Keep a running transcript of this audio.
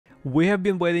We have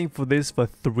been waiting for this for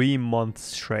 3 months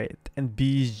straight, and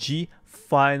BSG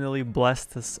finally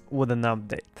blessed us with an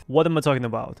update. What am I talking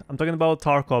about? I'm talking about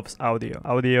Tarkov's audio.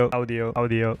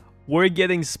 We're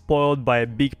getting spoiled by a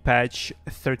big patch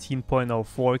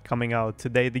 13.04 coming out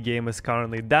today. The game is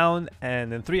currently down,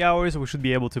 and in 3 hours we should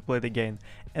be able to play the game.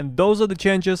 And those are the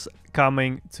changes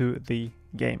coming to the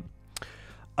game.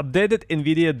 Updated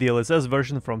NVIDIA DLSS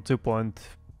version from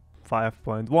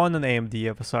 2.5.1 and AMD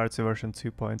FSR to version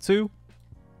 2.2.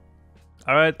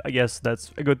 Alright, I guess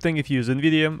that's a good thing if you use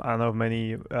NVIDIA. I don't know if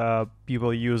many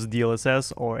people use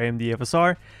DLSS or AMD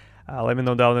FSR. Let me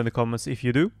know down in the comments if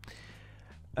you do.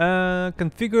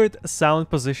 Configured sound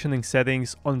positioning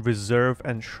settings on reserve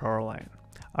and shoreline.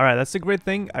 Alright, that's a great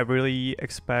thing. I really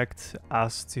expect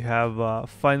us to have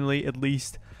finally at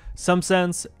least some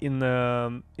sense in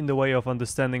the way of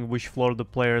understanding which floor the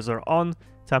players are on.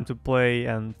 Time to play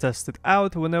and test it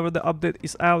out whenever the update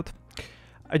is out.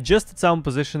 Adjusted sound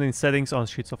positioning settings on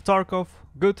Streets of Tarkov.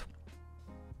 Good.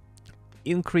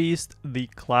 Increased the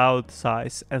cloud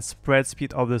size and spread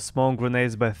speed of the smoke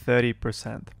grenades by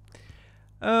 30%.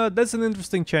 That's an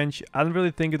interesting change. I don't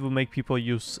really think it will make people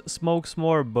use smokes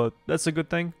more, but that's a good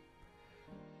thing.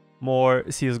 More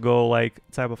CSGO-like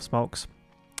type of smokes.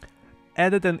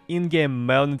 Added an in-game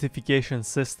mail notification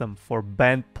system for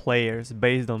banned players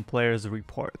based on players'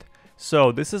 report.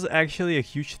 So this is actually a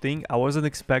huge thing. I wasn't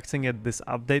expecting it this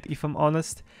update, if I'm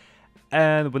honest.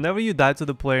 And whenever you die to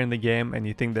the player in the game and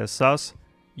you think they're sus,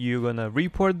 you're gonna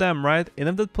report them, right? And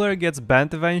if that player gets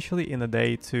banned eventually in a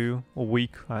day, 2, a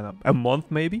week, I don't know, a month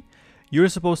maybe, you're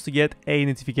supposed to get a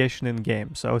notification in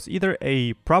game. So it's either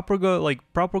a proper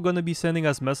gonna be sending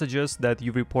us messages that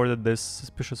you reported this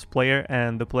suspicious player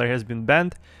and the player has been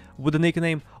banned with a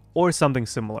nickname or something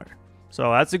similar.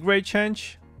 So that's a great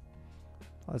change.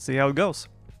 Let's see how it goes.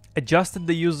 Adjusted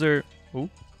the user... Ooh,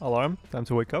 alarm, time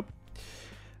to wake up.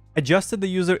 Adjusted the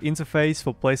user interface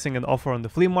for placing an offer on the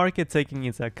flea market, taking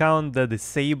into account the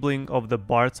disabling of the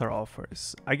barter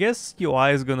offers. I guess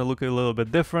UI is gonna look a little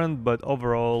bit different, but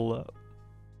overall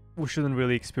we shouldn't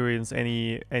really experience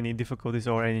any difficulties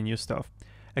or any new stuff.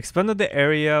 Expanded the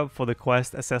area for the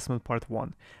quest assessment part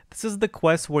 1. This is the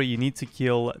quest where you need to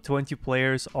kill 20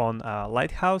 players on a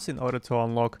lighthouse in order to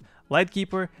unlock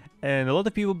Lightkeeper, and a lot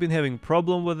of people have been having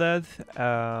problem with that.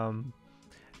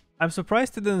 I'm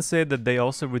surprised they didn't say that they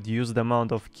also reduced the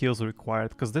amount of kills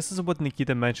required, because this is what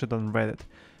Nikita mentioned on Reddit.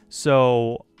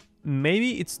 So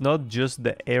maybe it's not just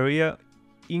the area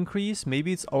increase,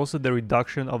 maybe it's also the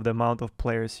reduction of the amount of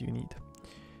players you need.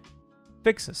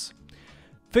 Fixes.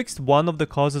 Fixed one of the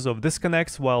causes of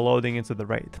disconnects while loading into the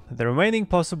raid. The remaining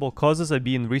possible causes are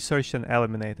being researched and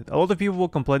eliminated. A lot of people were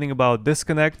complaining about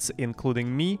disconnects,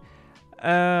 including me.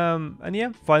 And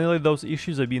yeah, finally those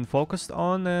issues are being focused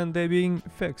on and they're being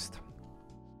fixed.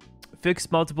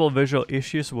 Fixed multiple visual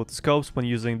issues with scopes when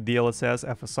using DLSS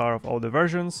FSR of older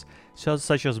versions,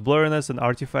 such as blurriness and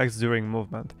artifacts during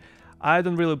movement. I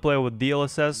don't really play with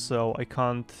DLSS, so I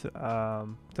can't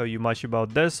tell you much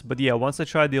about this. But yeah, once I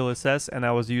tried DLSS and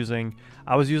I was using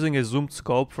a zoomed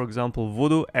scope, for example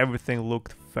Voodoo, everything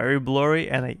looked very blurry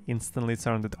and I instantly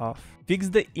turned it off. Fix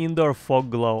the indoor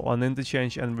fog glow on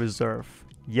interchange and reserve.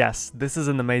 Yes, this is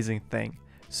an amazing thing.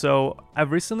 So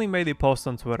I've recently made a post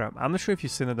on Twitter. I'm not sure if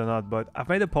you've seen it or not, but I've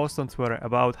made a post on Twitter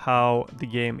about how the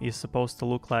game is supposed to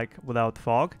look like without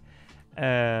fog.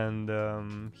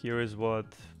 And here is what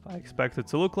I expect it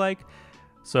to look like.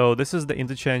 So this is the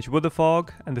interchange with the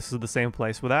fog, and this is the same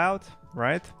place without,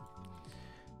 right?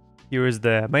 Here is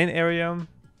the main area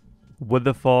with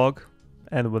the fog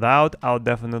and without. I'll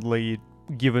definitely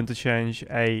give interchange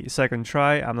a second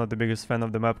try. I'm not the biggest fan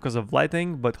of the map because of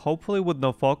lighting, but hopefully with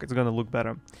no fog it's gonna look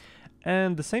better.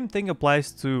 And the same thing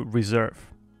applies to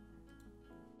reserve.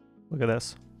 Look at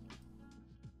this.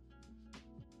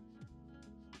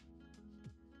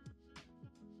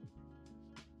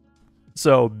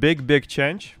 So, big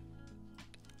change.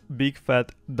 Big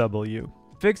fat W.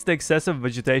 Fix the excessive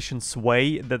vegetation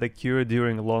sway that occurred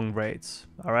during long raids.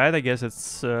 Alright, I guess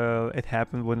it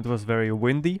happened when it was very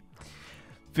windy.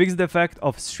 Fix the effect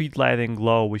of street lighting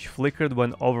glow, which flickered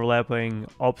when overlapping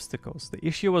obstacles. The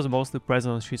issue was mostly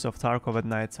present on Streets of Tarkov at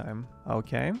nighttime.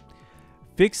 Okay.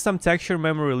 Fix some texture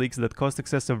memory leaks that caused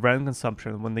excessive RAM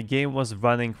consumption when the game was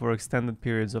running for extended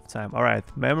periods of time. Alright,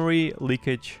 memory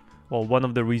leakage. Well, one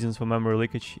of the reasons for memory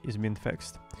leakage is being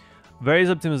fixed. Various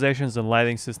optimizations on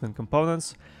lighting system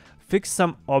components. Fixed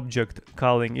some object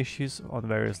culling issues on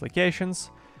various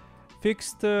locations.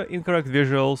 Fixed incorrect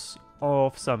visuals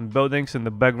of some buildings in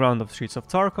the background of Streets of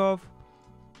Tarkov.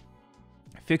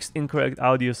 Fixed incorrect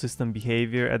audio system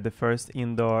behavior at the first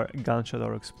indoor gunshot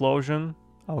or explosion.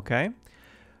 Okay.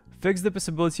 Fix the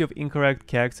possibility of incorrect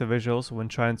character visuals when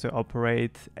trying to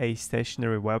operate a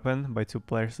stationary weapon by 2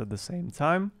 players at the same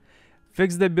time.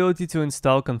 Fix the ability to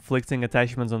install conflicting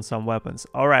attachments on some weapons.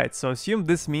 Alright, so assume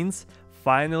this means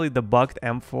finally the bugged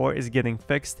M4 is getting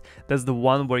fixed. That's the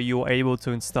one where you are able to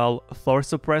install Thor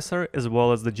suppressor as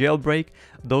well as the jailbreak.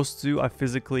 Those two are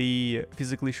physically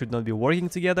should not be working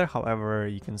together. However,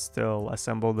 you can still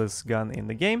assemble this gun in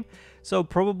the game. So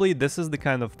probably this is the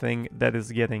kind of thing that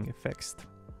is getting fixed.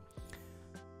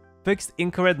 Fixed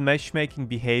incorrect matchmaking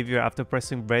behavior after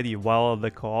pressing ready while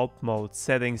the co-op mode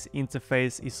settings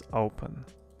interface is open.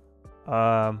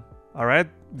 Alright,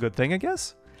 good thing I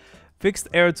guess. Fixed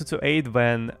error 228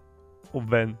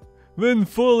 when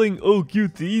falling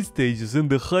OQTE stages in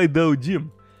the hideout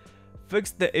gym.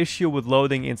 Fixed the issue with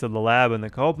loading into the lab in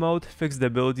the co-op mode. Fixed the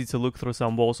ability to look through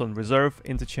some walls on reserve,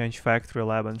 interchange factory,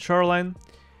 lab and shoreline.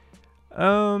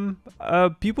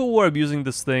 People were abusing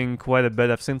this thing quite a bit.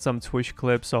 I've seen some Twitch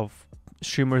clips of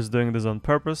streamers doing this on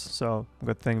purpose, so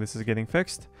good thing this is getting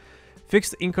fixed.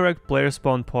 Fixed incorrect player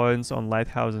spawn points on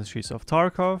Lighthouse and Streets of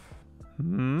Tarkov.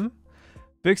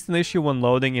 Fixed an issue when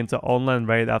loading into online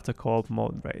raid after co-op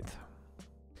mode raid.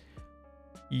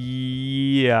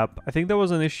 Yep, I think there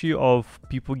was an issue of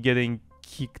people getting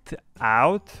kicked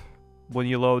out when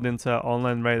you load into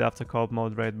online raid after co-op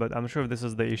mode raid, but I'm sure this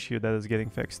is the issue that is getting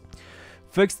fixed.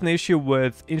 Fixed an issue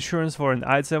with insurance for an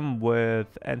item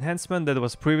with enhancement that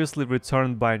was previously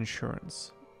returned by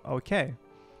insurance. Okay,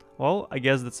 well, I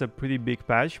guess that's a pretty big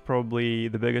patch, probably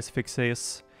the biggest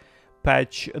fixes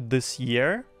patch this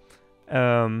year.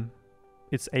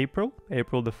 It's April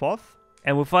the 4th,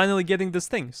 and we're finally getting this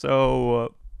thing,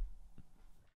 so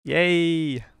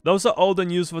yay! Those are all the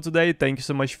news for today. Thank you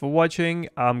so much for watching.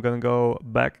 I'm gonna go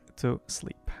back to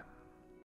sleep.